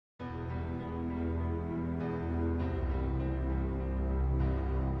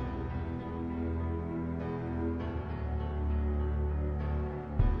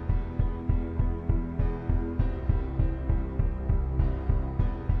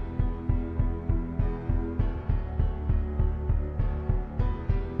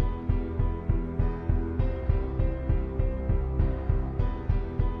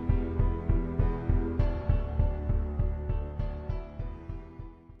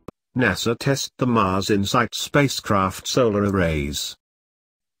NASA test the Mars InSight spacecraft solar arrays.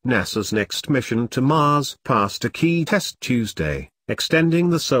 NASA's next mission to Mars passed a key test Tuesday, extending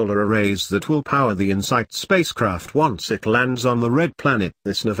the solar arrays that will power the InSight spacecraft once it lands on the red planet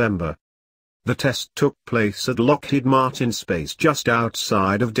this November. The test took place at Lockheed Martin Space just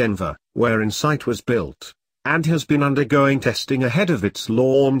outside of Denver, where InSight was built, and has been undergoing testing ahead of its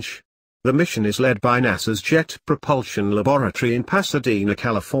launch. The mission is led by NASA's Jet Propulsion Laboratory in Pasadena,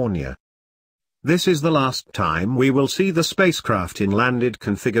 California. This is the last time we will see the spacecraft in landed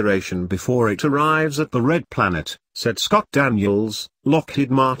configuration before it arrives at the red planet, said Scott Daniels, Lockheed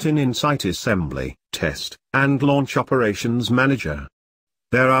Martin InSight Assembly, Test, and Launch Operations Manager.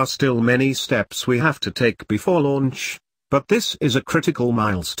 There are still many steps we have to take before launch, but this is a critical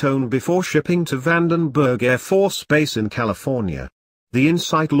milestone before shipping to Vandenberg Air Force Base in California. The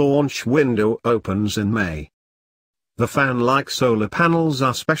InSight launch window opens in May. The fan-like solar panels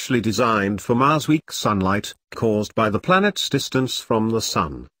are specially designed for Mars-weak sunlight, caused by the planet's distance from the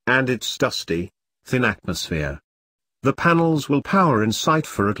Sun, and its dusty, thin atmosphere. The panels will power InSight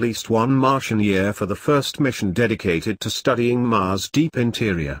for at least one Martian year for the first mission dedicated to studying Mars' deep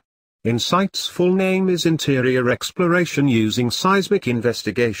interior. InSight's full name is Interior Exploration Using Seismic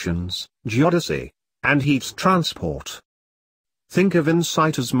Investigations, Geodesy, and Heat Transport. Think of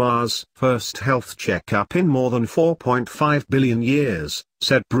InSight as Mars' first health checkup in more than 4.5 billion years,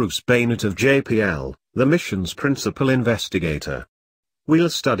 said Bruce Bainett of JPL, the mission's principal investigator. We'll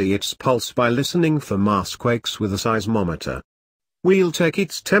study its pulse by listening for Marsquakes with a seismometer. We'll take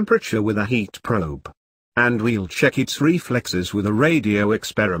its temperature with a heat probe. And we'll check its reflexes with a radio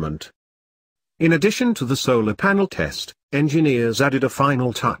experiment. In addition to the solar panel test, engineers added a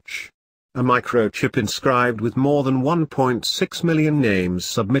final touch. A microchip inscribed with more than 1.6 million names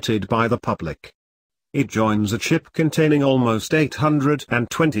submitted by the public. It joins a chip containing almost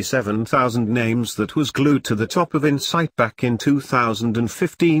 827,000 names that was glued to the top of InSight back in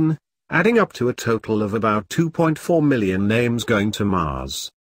 2015, adding up to a total of about 2.4 million names going to Mars.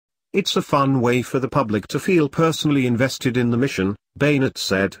 It's a fun way for the public to feel personally invested in the mission, Bainett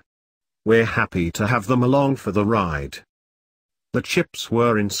said. We're happy to have them along for the ride. The chips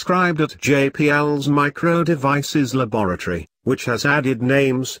were inscribed at JPL's Micro Devices Laboratory, which has added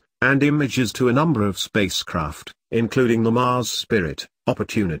names and images to a number of spacecraft, including the Mars Spirit,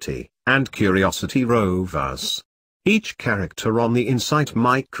 Opportunity, and Curiosity rovers. Each character on the InSight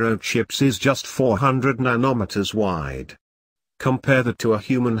microchips is just 400 nanometers wide. Compare that to a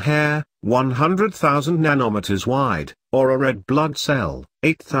human hair, 100,000 nanometers wide, or a red blood cell,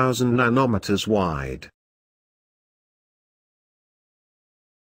 8,000 nanometers wide.